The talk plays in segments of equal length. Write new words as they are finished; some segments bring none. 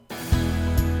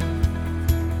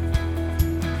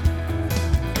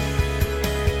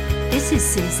This is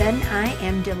Susan. I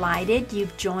am delighted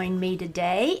you've joined me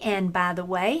today. And by the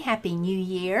way, Happy New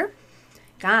Year.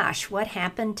 Gosh, what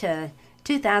happened to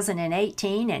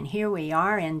 2018 and here we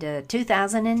are into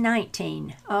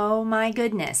 2019. Oh my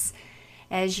goodness.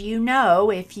 As you know,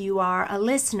 if you are a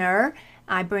listener,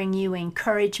 I bring you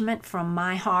encouragement from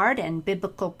my heart and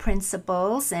biblical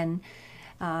principles and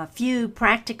a few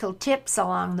practical tips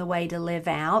along the way to live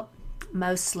out,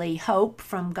 mostly hope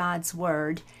from God's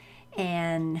Word,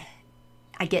 and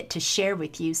I get to share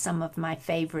with you some of my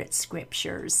favorite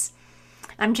scriptures.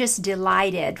 I'm just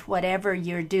delighted, whatever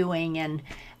you're doing and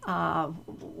for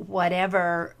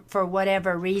whatever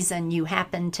reason you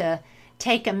happen to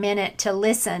take a minute to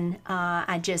listen.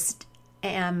 I just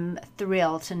am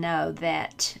thrilled to know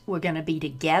that we're going to be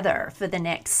together for the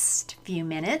next few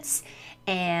minutes.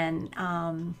 And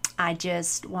I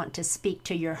just want to speak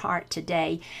to your heart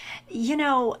today. You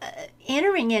know,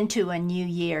 entering into a new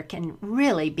year can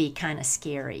really be kind of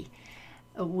scary.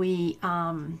 We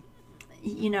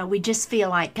just feel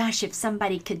like, gosh, if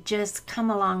somebody could just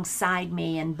come alongside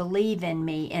me and believe in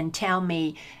me and tell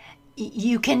me,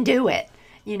 you can do it.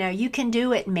 You know, you can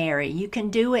do it, Mary. You can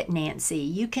do it, Nancy.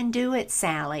 You can do it,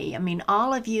 Sally. I mean,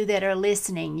 all of you that are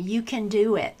listening, you can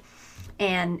do it.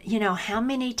 And, you know, how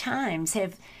many times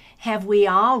have we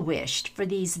all wished for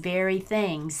these very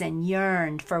things and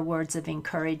yearned for words of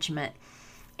encouragement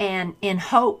and in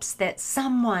hopes that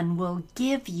someone will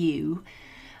give you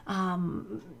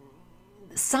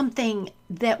something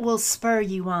that will spur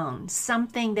you on,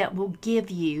 something that will give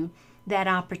you that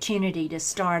opportunity to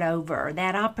start over,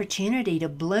 that opportunity to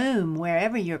bloom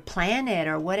wherever you're planted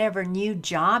or whatever new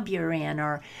job you're in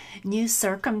or new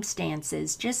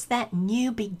circumstances, just that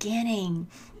new beginning.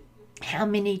 How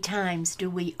many times do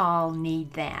we all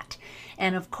need that?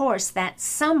 And of course, that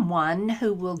someone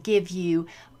who will give you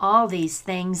all these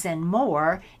things and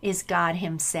more is God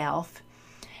Himself.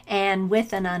 And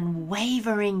with an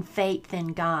unwavering faith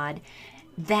in God,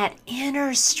 that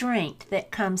inner strength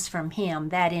that comes from Him,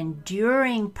 that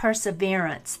enduring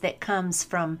perseverance that comes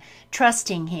from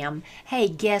trusting Him, hey,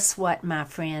 guess what, my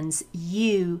friends?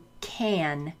 You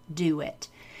can do it.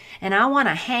 And I want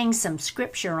to hang some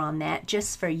scripture on that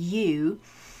just for you.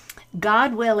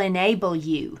 God will enable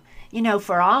you. You know,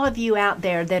 for all of you out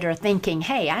there that are thinking,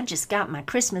 hey, I just got my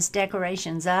Christmas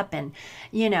decorations up and,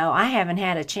 you know, I haven't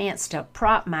had a chance to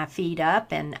prop my feet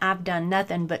up and I've done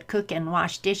nothing but cook and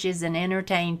wash dishes and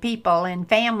entertain people and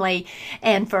family.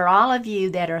 And for all of you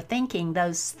that are thinking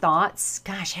those thoughts,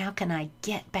 gosh, how can I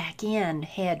get back in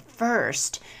head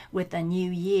first with a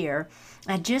new year?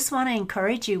 I just want to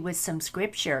encourage you with some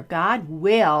scripture. God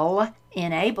will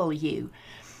enable you.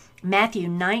 Matthew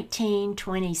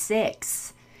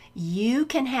 19:26. You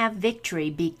can have victory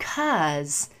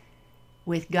because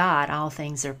with God all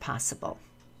things are possible.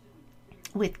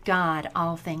 With God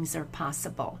all things are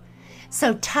possible.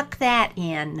 So tuck that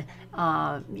in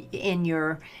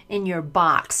your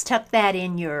box. Tuck that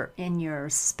in your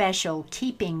special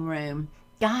keeping room.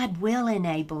 God will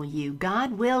enable you.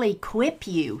 God will equip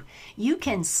you. You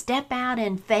can step out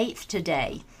in faith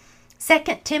today.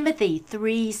 2 Timothy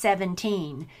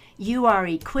 3:17. You are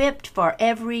equipped for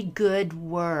every good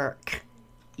work.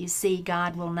 You see,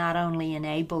 God will not only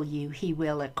enable you, He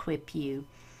will equip you.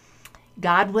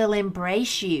 God will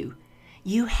embrace you.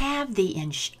 You have the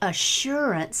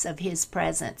assurance of His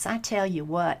presence. I tell you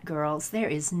what, girls, there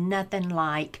is nothing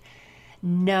like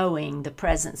knowing the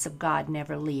presence of God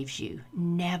never leaves you.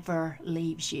 Never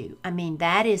leaves you. I mean,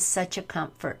 that is such a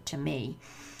comfort to me.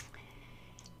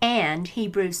 And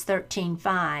Hebrews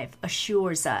 13:5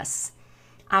 assures us,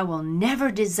 I will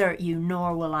never desert you,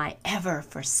 nor will I ever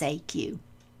forsake you.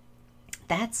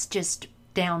 That's just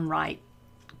downright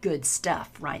good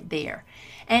stuff right there.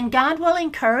 And God will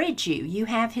encourage you. You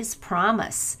have His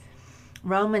promise.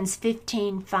 Romans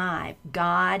 15:5,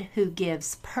 God who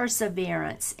gives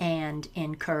perseverance and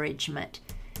encouragement.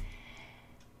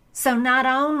 So not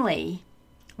only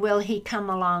will He come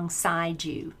alongside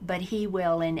you, but He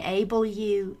will enable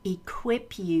you,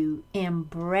 equip you,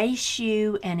 embrace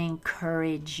you, and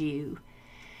encourage you.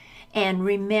 And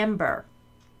remember,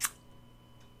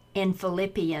 in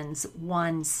Philippians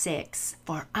 1:6,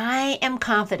 for I am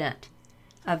confident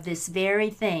of this very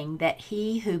thing, that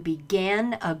He who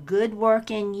began a good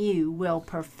work in you will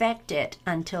perfect it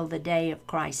until the day of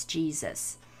Christ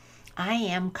Jesus. I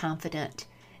am confident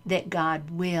that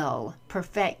God will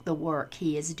perfect the work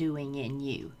He is doing in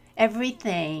you.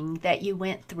 Everything that you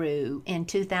went through in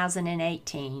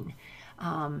 2018,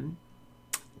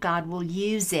 God will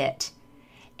use it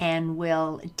and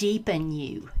will deepen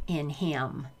you in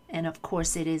Him. And of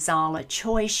course, it is all a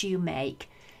choice you make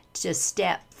to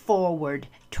step forward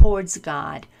towards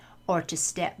God or to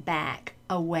step back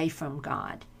away from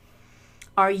God.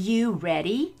 Are you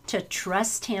ready to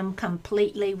trust Him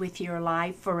completely with your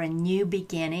life for a new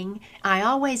beginning? I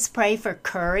always pray for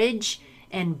courage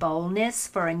and boldness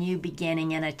for a new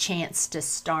beginning and a chance to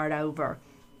start over.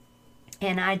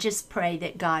 And I just pray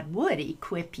that God would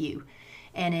equip you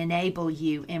and enable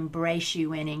you, embrace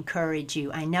you, and encourage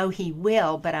you. I know He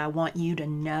will, but I want you to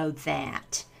know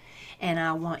that. And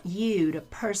I want you to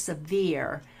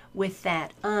persevere with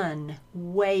that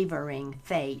unwavering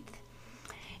faith.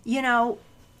 You know,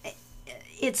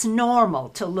 it's normal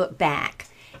to look back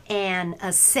and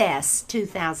assess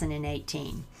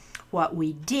 2018. What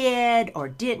we did or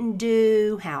didn't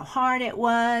do, how hard it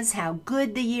was, how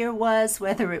good the year was,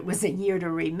 whether it was a year to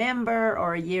remember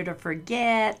or a year to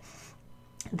forget.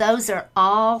 Those are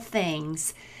all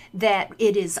things that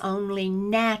it is only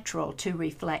natural to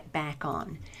reflect back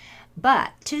on.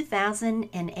 But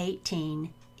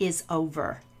 2018 is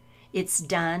over. It's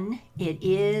done. It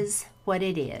is what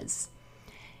it is.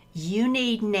 You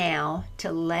need now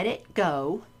to let it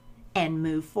go and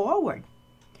move forward.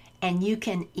 And you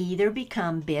can either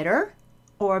become bitter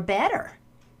or better.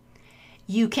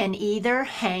 You can either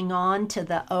hang on to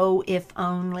the oh, if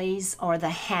onlys or the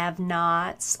have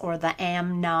nots or the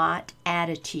am not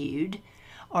attitude,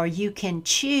 or you can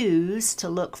choose to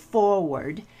look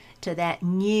forward to that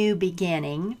new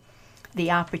beginning, the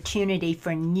opportunity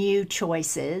for new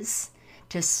choices,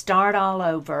 to start all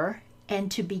over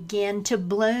and to begin to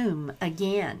bloom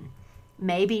again.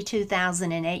 Maybe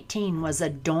 2018 was a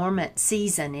dormant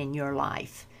season in your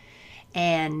life,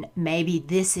 and maybe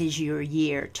this is your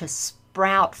year to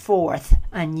sprout forth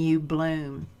a new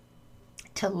bloom,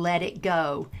 to let it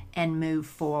go and move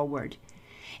forward.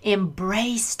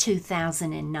 Embrace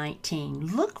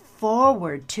 2019. Look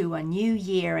forward to a new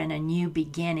year and a new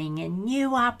beginning and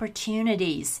new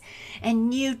opportunities and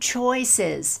new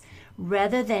choices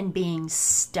rather than being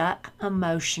stuck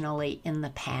emotionally in the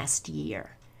past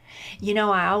year. You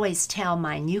know, I always tell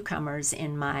my newcomers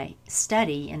in my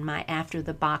study, in my After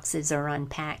the Boxes Are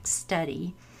Unpacked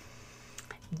study,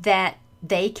 that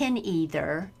they can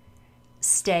either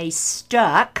stay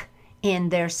stuck in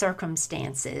their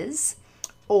circumstances,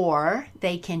 or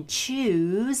they can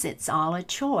choose, it's all a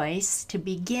choice, to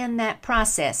begin that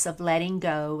process of letting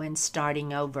go and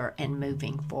starting over and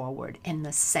moving forward. And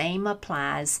the same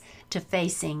applies to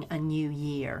facing a new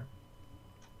year.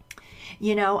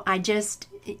 You know, I just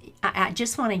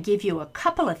want to give you a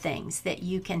couple of things that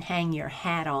you can hang your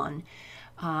hat on,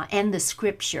 and the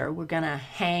scripture. We're going to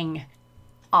hang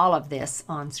all of this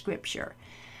on scripture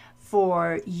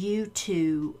for you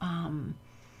to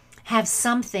have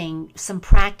some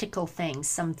practical things,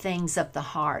 some things of the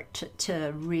heart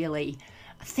to really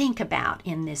think about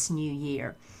in this new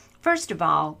year. First of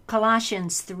all,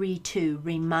 Colossians 3:2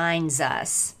 reminds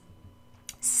us,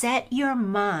 set your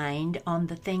mind on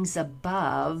the things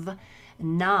above,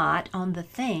 not on the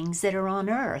things that are on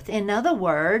earth. In other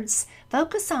words,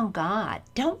 focus on God.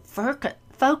 Don't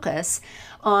focus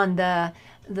on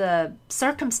the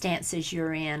circumstances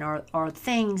you're in or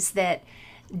things that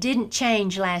didn't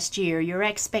change last year, your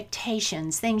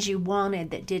expectations, things you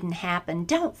wanted that didn't happen.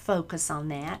 Don't focus on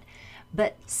that,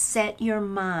 but set your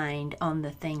mind on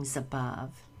the things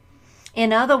above.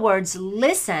 In other words,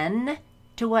 listen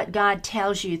to what God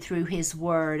tells you through His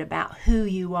Word about who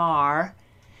you are,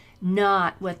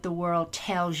 not what the world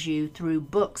tells you through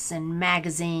books and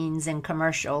magazines and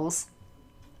commercials.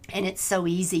 And it's so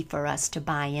easy for us to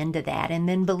buy into that and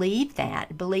then believe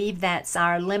that's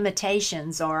our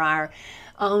limitations or our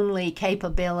only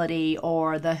capability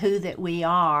or the who that we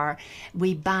are.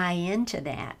 We buy into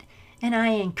that. And I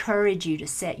encourage you to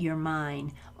set your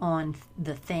mind on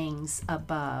the things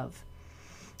above.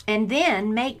 And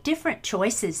then make different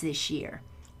choices this year.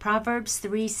 Proverbs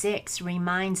 3:6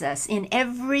 reminds us, in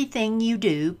everything you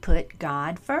do, put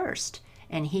God first,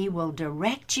 and He will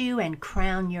direct you and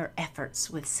crown your efforts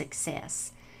with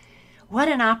success. What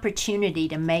an opportunity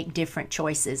to make different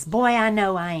choices. Boy, I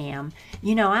know I am.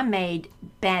 You know, I made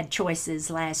bad choices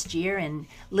last year, and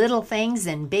little things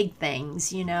and big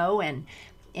things, you know, and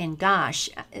gosh,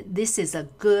 this is a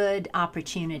good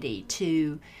opportunity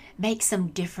to make some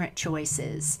different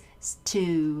choices,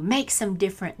 to make some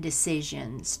different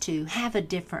decisions, to have a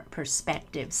different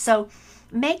perspective. So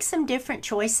make some different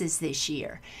choices this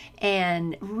year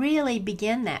and really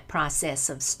begin that process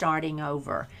of starting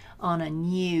over on a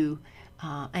new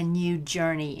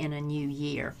journey in a new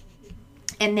year.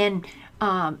 And then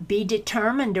be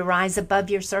determined to rise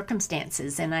above your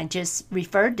circumstances. And I just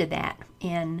referred to that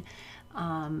in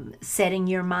setting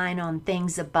your mind on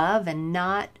things above and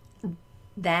not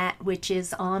that which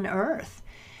is on earth.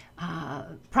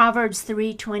 Proverbs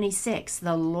 3:26,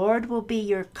 the Lord will be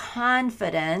your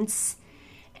confidence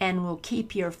and will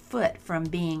keep your foot from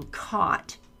being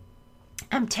caught.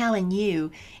 I'm telling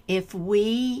you, if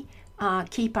we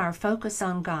keep our focus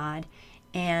on God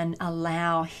and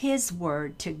allow His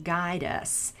Word to guide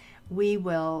us, we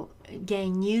will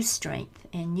gain new strength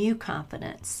and new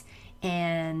confidence.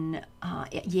 And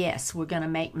yes, we're going to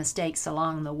make mistakes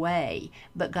along the way,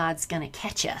 but God's going to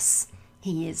catch us.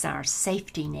 He is our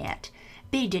safety net.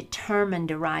 Be determined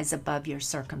to rise above your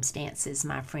circumstances,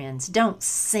 my friends. Don't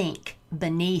sink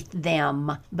beneath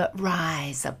them, but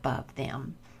rise above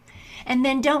them. And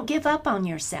then don't give up on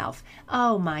yourself.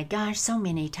 Oh my gosh, so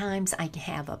many times I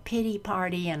have a pity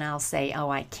party and I'll say,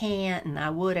 oh, I can't, and I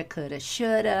woulda, coulda,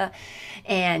 shoulda,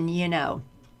 and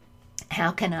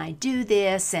how can I do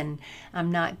this, and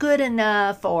I'm not good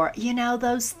enough, or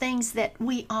those things that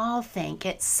we all think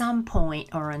at some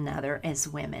point or another as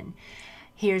women.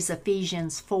 Here's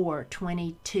Ephesians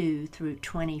 4:22 through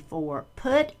 24.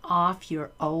 Put off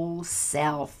your old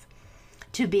self,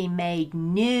 to be made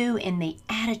new in the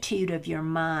attitude of your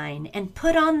mind, and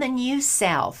put on the new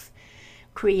self,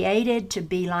 created to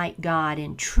be like God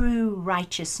in true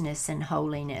righteousness and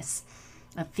holiness.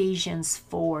 Ephesians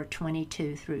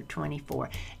 4:22 through 24.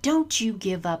 Don't you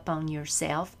give up on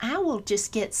yourself. I will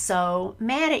just get so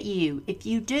mad at you if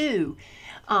you do.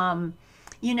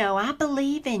 I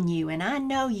believe in you, and I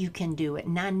know you can do it,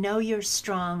 and I know you're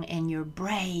strong, and you're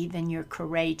brave, and you're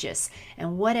courageous,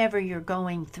 and whatever you're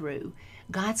going through,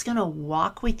 God's going to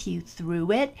walk with you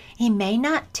through it. He may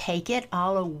not take it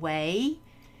all away,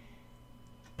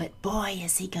 but boy,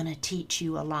 is He going to teach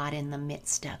you a lot in the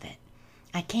midst of it.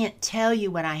 I can't tell you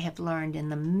what I have learned in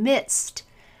the midst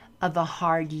of a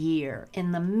hard year,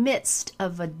 in the midst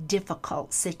of a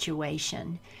difficult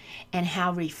situation, and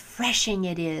how refreshing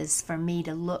it is for me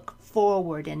to look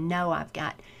forward and know I've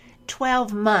got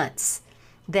 12 months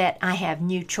that I have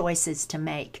new choices to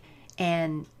make,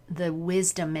 and the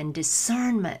wisdom and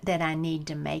discernment that I need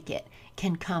to make it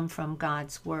can come from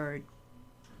God's Word.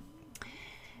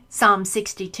 Psalm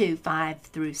 62, 5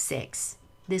 through 6.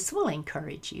 This will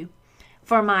encourage you.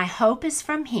 For my hope is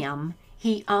from Him.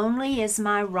 He only is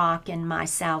my rock and my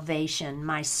salvation,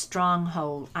 my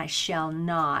stronghold. I shall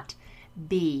not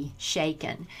be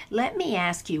shaken. Let me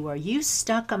ask you, are you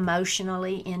stuck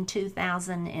emotionally in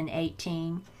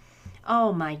 2018?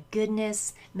 Oh my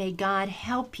goodness, may God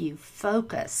help you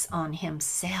focus on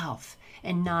Himself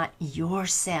and not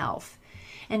yourself.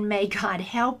 And may God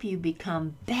help you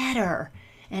become better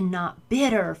and not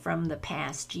bitter from the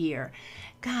past year.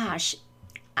 Gosh,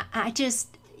 I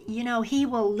just, He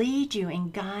will lead you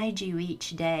and guide you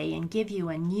each day and give you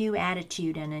a new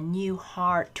attitude and a new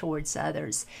heart towards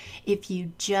others if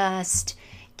you just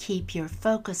keep your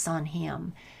focus on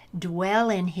Him, dwell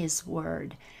in His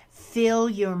Word, fill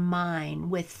your mind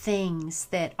with things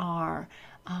that are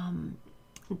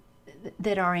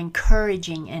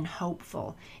encouraging and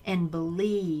hopeful, and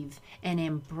believe and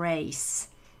embrace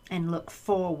and look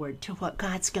forward to what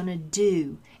God's going to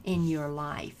do in your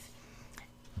life.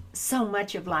 So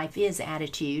much of life is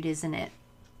attitude, isn't it?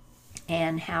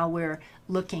 And how we're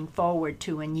looking forward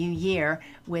to a new year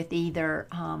with either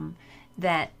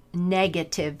that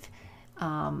negative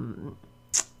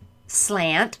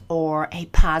slant or a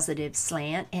positive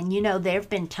slant. And there have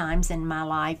been times in my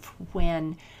life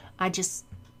when I just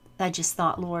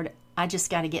thought, Lord, I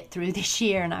just got to get through this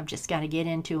year, and I've just got to get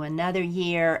into another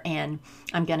year, and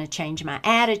I'm going to change my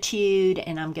attitude,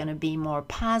 and I'm going to be more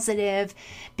positive,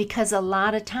 because a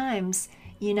lot of times,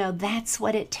 that's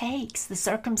what it takes. The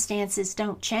circumstances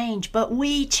don't change, but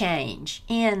we change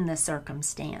in the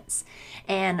circumstance.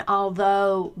 And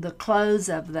although the close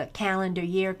of the calendar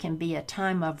year can be a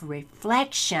time of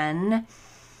reflection,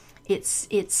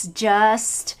 it's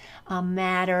just a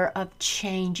matter of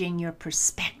changing your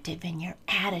perspective and your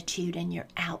attitude and your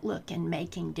outlook and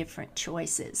making different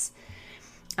choices.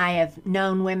 I have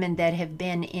known women that have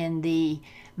been in the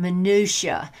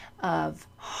minutia of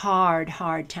hard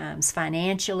times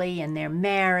financially, in their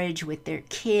marriage, with their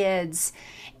kids,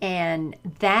 and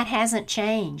that hasn't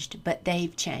changed, but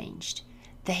they've changed.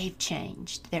 They've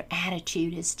changed. Their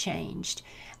attitude has changed.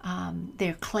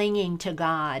 They're clinging to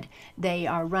God. They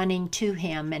are running to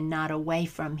Him and not away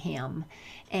from Him.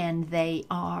 And they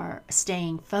are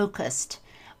staying focused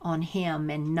on Him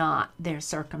and not their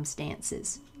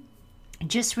circumstances.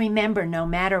 Just remember, no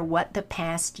matter what the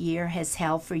past year has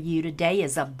held for you, today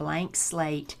is a blank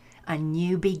slate, a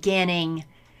new beginning.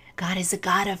 God is a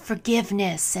God of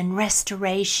forgiveness and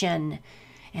restoration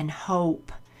and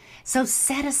hope. So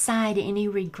set aside any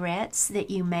regrets that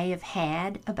you may have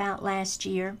had about last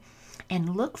year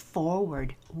and look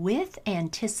forward with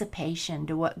anticipation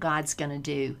to what God's going to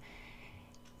do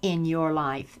in your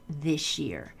life this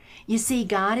year. You see,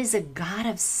 God is a God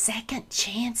of second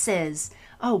chances.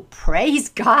 Oh, praise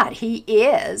God, He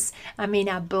is. I mean,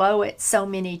 I blow it so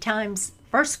many times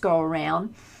first go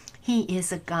around. He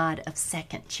is a God of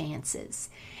second chances,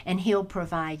 and He'll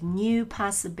provide new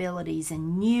possibilities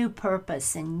and new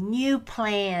purpose and new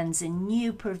plans and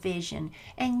new provision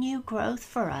and new growth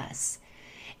for us.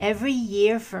 Every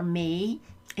year for me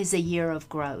is a year of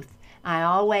growth. I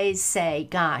always say,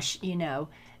 gosh,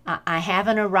 I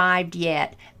haven't arrived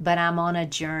yet, but I'm on a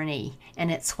journey,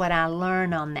 and it's what I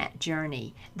learn on that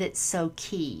journey that's so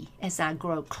key as I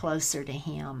grow closer to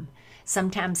Him.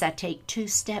 Sometimes I take 2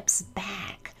 steps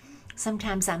back.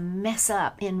 Sometimes I mess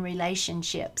up in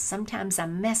relationships. Sometimes I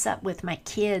mess up with my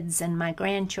kids and my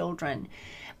grandchildren.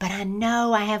 But I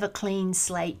know I have a clean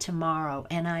slate tomorrow,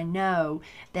 and I know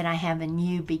that I have a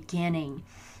new beginning,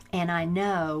 and I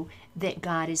know that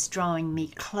God is drawing me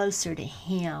closer to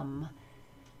Him.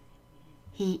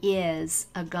 He is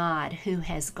a God who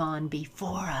has gone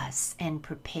before us and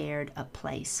prepared a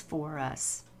place for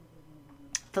us.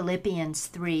 Philippians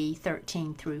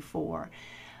 3:13 through 4.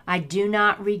 I do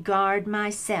not regard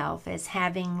myself as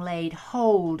having laid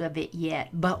hold of it yet,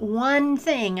 but one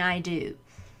thing I do,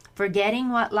 forgetting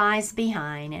what lies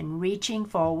behind and reaching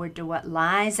forward to what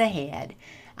lies ahead,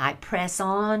 I press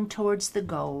on towards the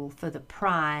goal for the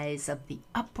prize of the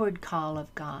upward call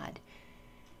of God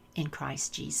in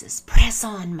Christ Jesus. Press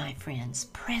on, my friends,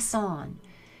 press on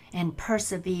and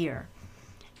persevere,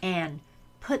 and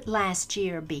put last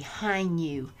year behind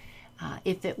you.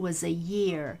 If it was a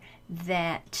year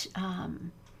that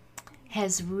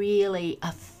has really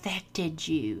affected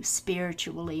you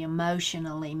spiritually,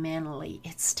 emotionally, mentally,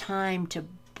 it's time to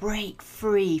break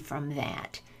free from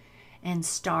that and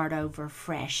start over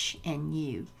fresh and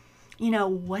new.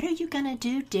 What are you going to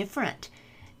do different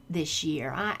this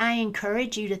year? I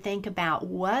encourage you to think about,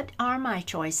 what are my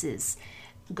choices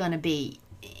going to be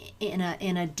in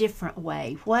a different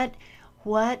way?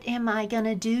 What am I going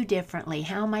to do differently?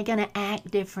 How am I going to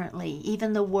act differently?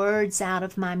 Even the words out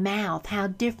of my mouth, how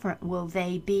different will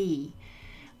they be?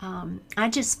 I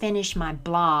just finished my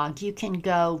blog. You can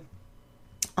go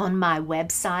on my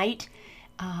website,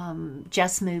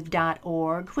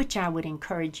 justmove.org, which I would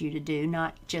encourage you to do,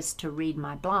 not just to read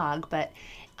my blog, but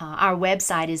our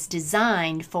website is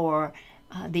designed for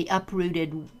the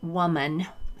uprooted woman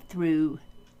through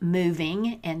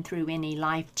moving and through any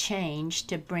life change,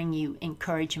 to bring you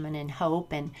encouragement and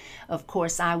hope. And of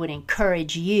course, I would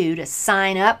encourage you to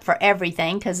sign up for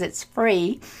everything because it's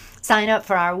free. Sign up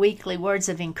for our weekly words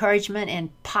of encouragement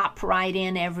and pop right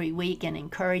in every week and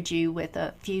encourage you with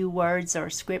a few words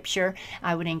or scripture.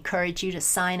 I would encourage you to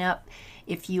sign up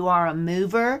if you are a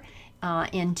mover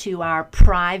into our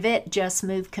private Just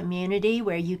Move community,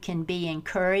 where you can be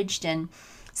encouraged and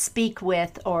speak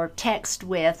with or text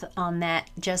with on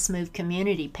that Just Move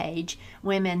community page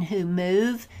women who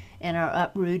move and are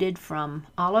uprooted from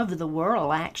all over the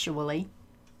world, actually.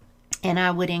 And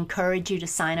I would encourage you to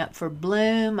sign up for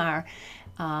Bloom, our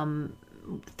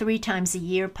 3 times a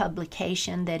year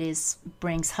publication that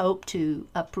brings hope to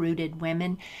uprooted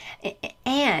women,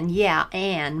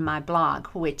 and my blog,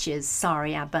 which is,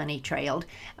 sorry I bunny trailed,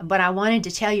 but I wanted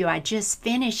to tell you I just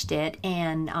finished it,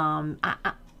 and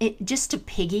just to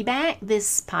piggyback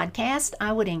this podcast,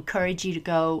 I would encourage you to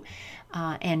go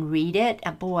and read it.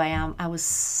 I was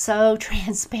so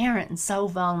transparent and so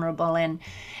vulnerable, and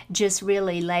just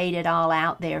really laid it all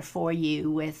out there for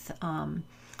you with,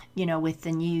 with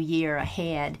the new year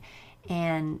ahead,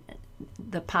 and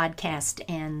the podcast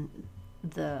and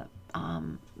the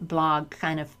blog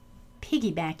kind of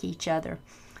piggyback each other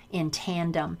in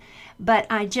tandem. But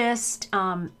I just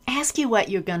ask you what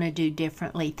you're going to do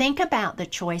differently. Think about the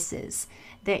choices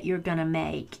that you're going to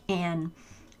make, and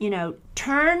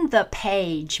turn the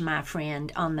page, my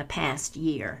friend, on the past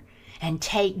year and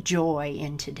take joy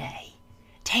in today.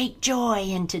 Take joy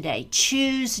in today.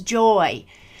 Choose joy.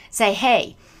 Say,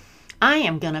 hey, I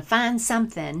am going to find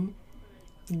something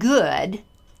good,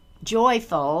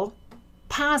 joyful,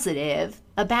 positive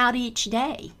about each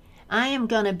day. I am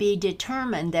going to be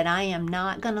determined that I am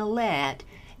not going to let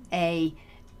a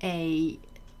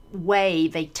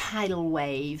tidal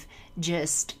wave,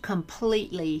 just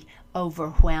completely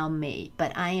overwhelm me,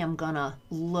 but I am going to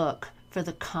look for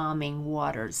the calming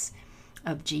waters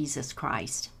of Jesus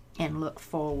Christ and look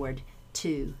forward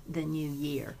to the new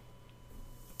year.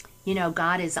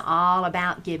 God is all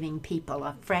about giving people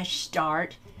a fresh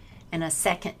start, and a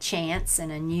second chance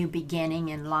and a new beginning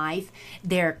in life.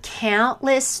 There are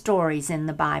countless stories in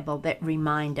the Bible that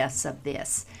remind us of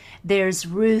this. There's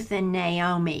Ruth and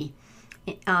Naomi.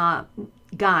 God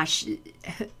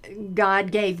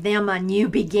gave them a new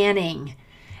beginning.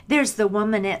 There's the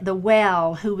woman at the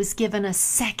well who was given a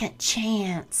second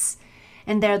chance.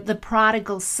 And there's the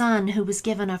prodigal son who was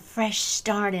given a fresh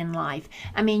start in life.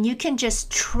 I mean, you can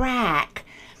just track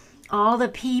all the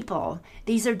people.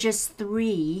 These are just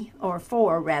 3 or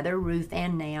 4, rather, Ruth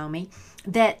and Naomi,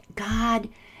 that God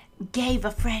gave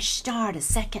a fresh start, a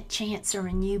second chance, or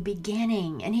a new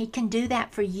beginning. And He can do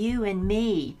that for you and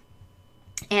me.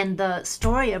 And the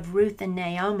story of Ruth and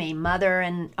Naomi,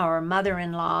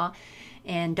 mother-in-law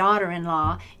and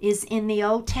daughter-in-law, is in the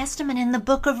Old Testament in the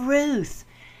book of Ruth.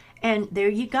 And there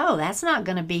you go. That's not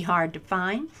going to be hard to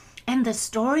find. And the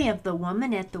story of the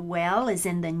woman at the well is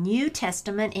in the New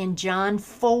Testament in John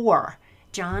 4.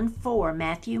 John 4,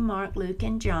 Matthew, Mark, Luke,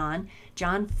 and John.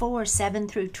 John 4, 7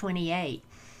 through 28.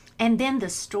 And then the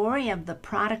story of the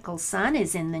prodigal son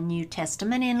is in the New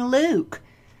Testament in Luke.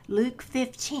 Luke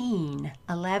 15,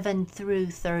 11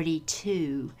 through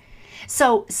 32.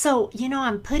 So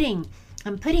I'm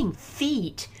putting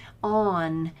feet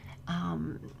on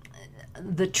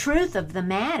the truth of the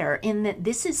matter, in that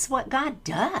this is what God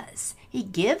does. He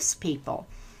gives people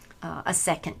a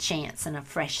second chance and a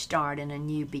fresh start and a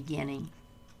new beginning.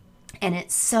 And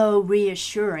it's so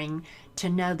reassuring to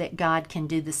know that God can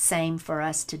do the same for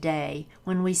us today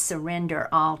when we surrender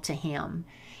all to Him.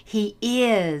 He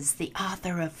is the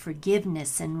author of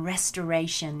forgiveness and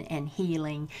restoration and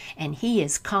healing, and He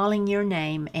is calling your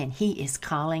name, and He is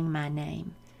calling my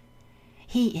name.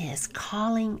 He is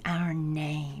calling our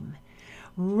name.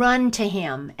 Run to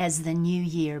Him as the new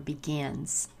year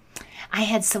begins. I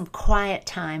had some quiet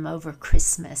time over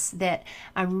Christmas that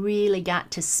I really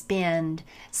got to spend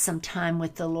some time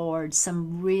with the Lord,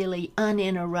 some really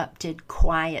uninterrupted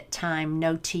quiet time,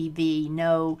 no TV,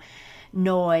 no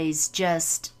noise,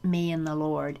 just me and the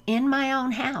Lord in my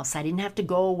own house. I didn't have to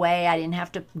go away. I didn't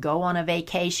have to go on a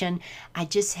vacation. I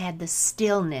just had the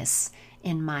stillness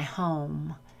in my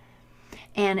home.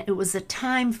 And it was a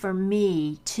time for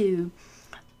me to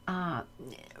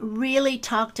really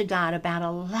talk to God about a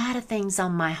lot of things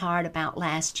on my heart about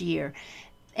last year,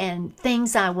 and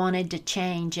things I wanted to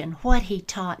change, and what He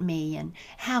taught me, and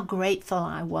how grateful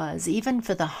I was, even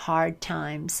for the hard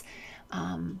times,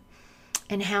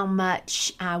 and how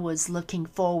much I was looking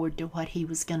forward to what He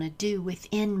was going to do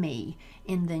within me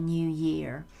in the new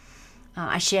year.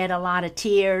 I shed a lot of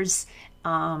tears,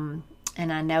 and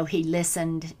I know He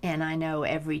listened, and I know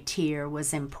every tear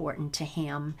was important to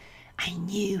Him. I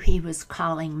knew He was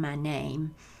calling my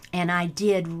name, and I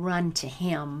did run to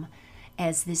Him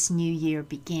as this new year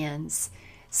begins.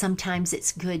 Sometimes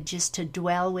it's good just to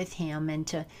dwell with Him and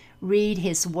to read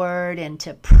His Word and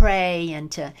to pray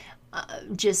and to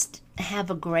just have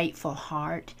a grateful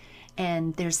heart.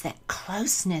 And there's that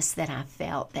closeness that I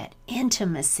felt, that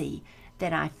intimacy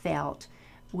that I felt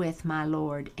with my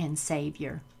Lord and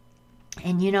Savior.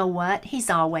 And you know what? He's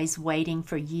always waiting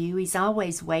for you. He's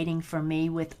always waiting for me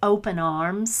with open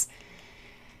arms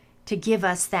to give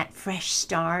us that fresh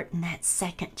start and that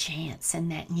second chance and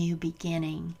that new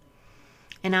beginning.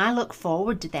 And I look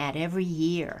forward to that every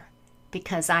year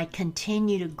because I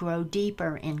continue to grow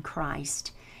deeper in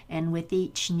Christ. And with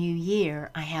each new year,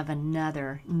 I have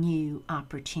another new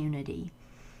opportunity.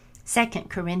 2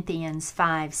 Corinthians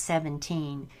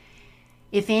 5:17.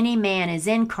 If any man is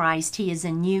in Christ, he is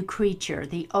a new creature.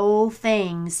 The old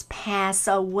things pass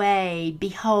away.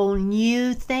 Behold,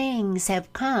 new things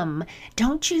have come.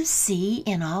 Don't you see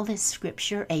in all this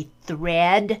scripture a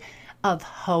thread of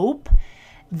hope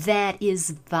that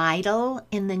is vital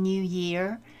in the new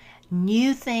year?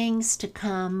 New things to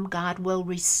come. God will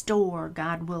restore.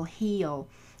 God will heal.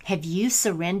 Have you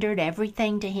surrendered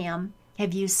everything to Him?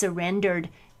 Have you surrendered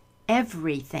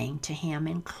everything to Him,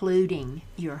 including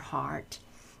your heart?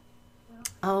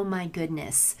 Oh my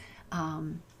goodness.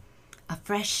 A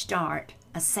fresh start,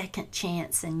 a second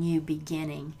chance, a new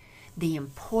beginning. The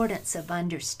importance of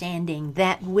understanding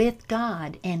that with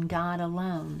God and God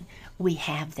alone, we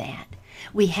have that.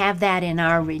 We have that in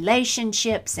our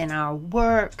relationships, in our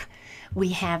work. We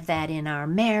have that in our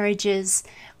marriages.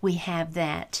 We have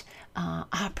that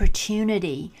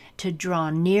opportunity to draw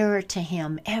nearer to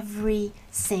Him every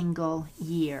single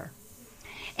year.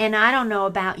 And I don't know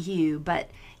about you, but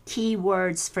key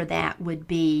words for that would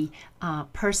be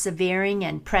persevering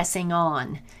and pressing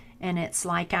on. And it's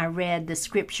like I read the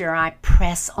scripture, I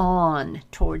press on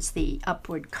towards the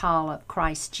upward call of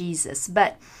Christ Jesus.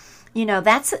 But, you know,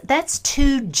 that's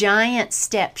 2 giant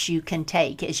steps you can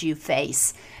take as you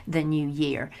face the new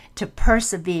year, to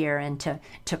persevere and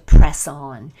to press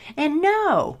on. And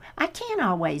no, I can't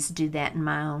always do that in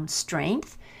my own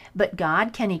strength, but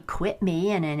God can equip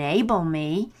me and enable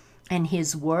me, and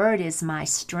His Word is my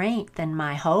strength and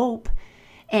my hope.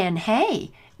 And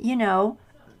hey,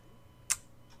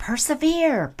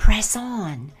 persevere, press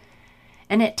on.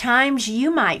 And at times you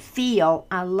might feel,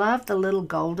 I love the little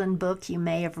golden book. You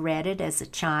may have read it as a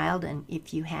child, and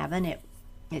if you haven't,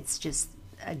 it's just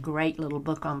a great little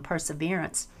book on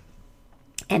perseverance.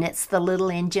 And it's the little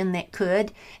engine that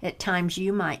could. At times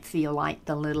you might feel like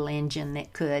the little engine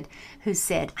that could, who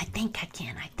said, I think I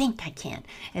can,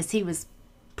 as he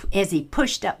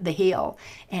pushed up the hill,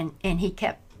 and he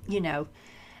kept,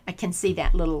 I can see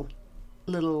that little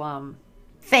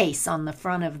face on the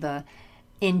front of the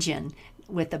engine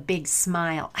with a big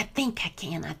smile. I think I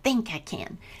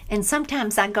can. And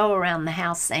sometimes I go around the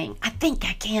house saying, I think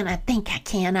I can.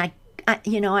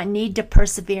 I need to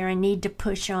persevere. I need to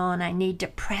push on. I need to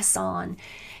press on.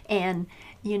 And,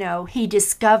 he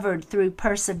discovered through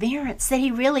perseverance that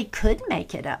he really could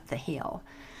make it up the hill.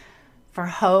 For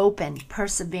hope and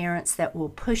perseverance that will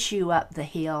push you up the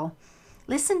hill,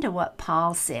 listen to what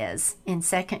Paul says in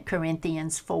 2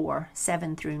 Corinthians 4,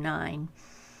 7 through 9.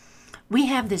 We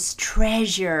have this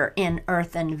treasure in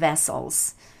earthen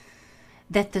vessels,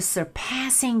 that the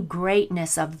surpassing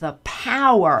greatness of the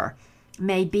power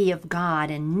may be of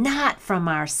God and not from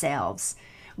ourselves.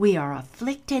 We are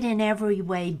afflicted in every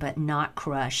way, but not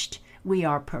crushed. We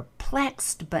are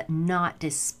perplexed, but not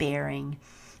despairing.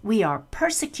 We are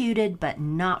persecuted, but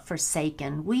not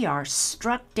forsaken. We are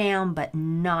struck down, but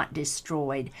not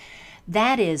destroyed.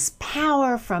 That is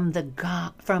power from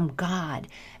God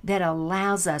that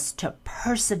allows us to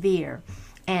persevere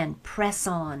and press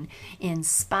on in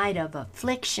spite of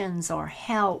afflictions or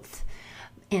health,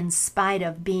 in spite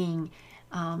of being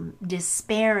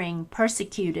despairing,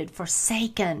 persecuted,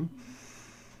 forsaken.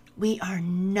 We are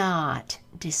not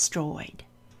destroyed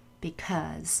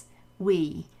because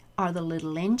we are the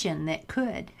little engine that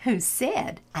could, who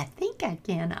said, I think I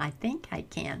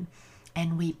can.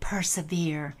 And we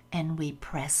persevere and we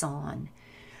press on.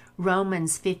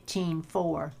 Romans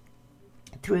 15:4.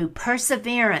 Through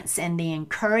perseverance and the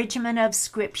encouragement of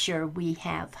Scripture, we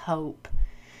have hope.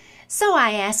 So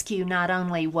I ask you not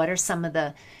only what are some of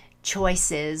the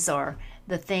choices or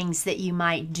the things that you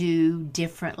might do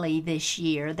differently this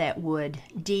year that would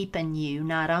deepen you,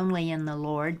 not only in the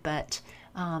Lord, but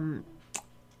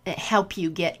help you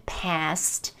get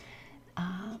past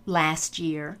last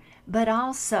year, but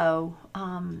also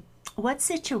what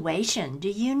situation do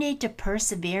you need to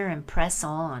persevere and press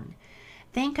on?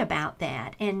 Think about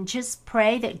that and just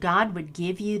pray that God would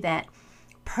give you that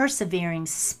persevering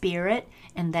spirit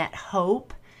and that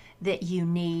hope that you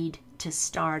need to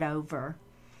start over.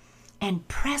 And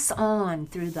press on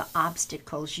through the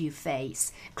obstacles you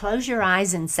face. Close your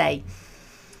eyes and say,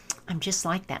 I'm just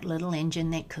like that little engine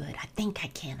that could. I think I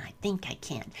can.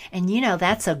 And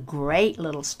that's a great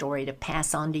little story to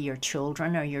pass on to your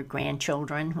children or your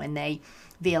grandchildren when they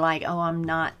feel like, oh, I'm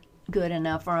not good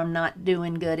enough or I'm not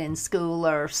doing good in school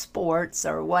or sports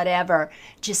or whatever.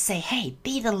 Just say, hey,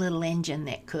 be the little engine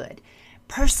that could.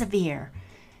 Persevere.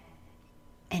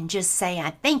 And just say, I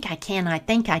think I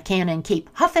can, and keep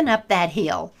huffing up that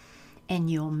hill,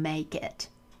 and you'll make it.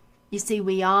 You see,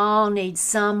 we all need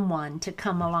someone to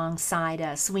come alongside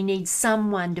us. We need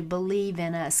someone to believe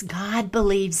in us. God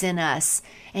believes in us,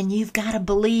 and you've got to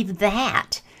believe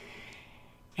that.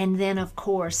 And then, of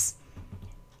course,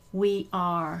 we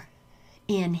are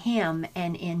in Him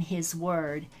and in His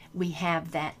Word. We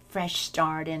have that fresh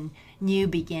start and new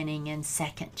beginning and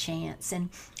second chance.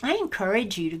 And I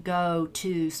encourage you to go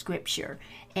to Scripture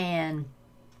and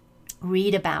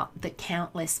read about the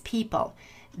countless people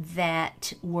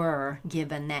that were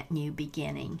given that new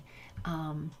beginning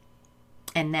and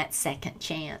that second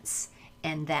chance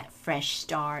and that fresh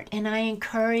start. And I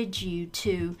encourage you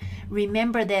to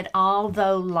remember that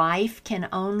although life can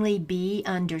only be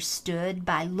understood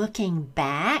by looking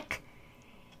back,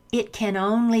 it can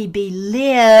only be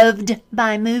lived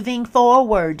by moving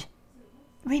forward.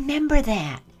 Remember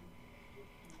that.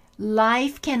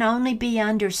 Life can only be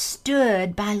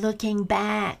understood by looking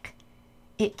back.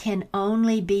 It can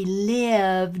only be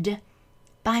lived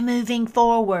by moving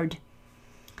forward.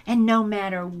 And no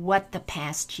matter what the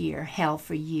past year held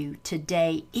for you,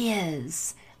 today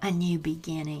is a new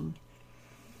beginning.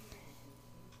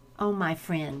 Oh, my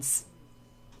friends,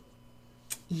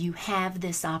 you have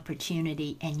this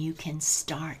opportunity and you can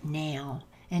start now.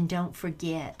 And don't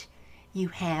forget, you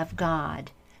have God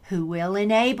who will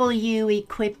enable you,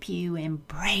 equip you,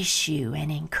 embrace you,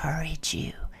 and encourage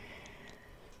you.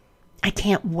 I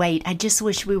can't wait. I just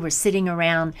wish we were sitting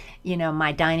around,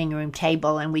 my dining room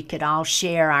table and we could all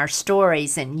share our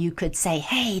stories and you could say,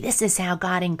 hey, this is how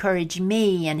God encouraged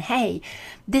me. And hey,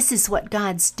 this is what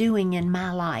God's doing in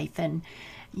my life. And,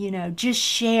 just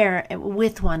share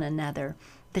with one another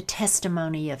the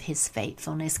testimony of his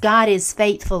faithfulness. God is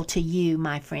faithful to you,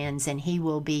 my friends, and he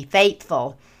will be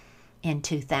faithful in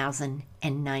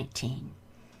 2019.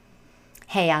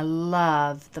 Hey, I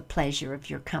love the pleasure of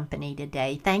your company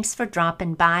today. Thanks for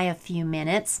dropping by a few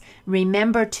minutes.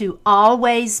 Remember to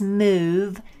always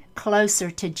move closer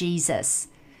to Jesus,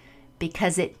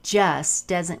 because it just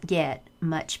doesn't get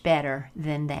much better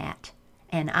than that.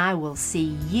 And I will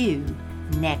see you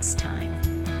next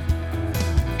time.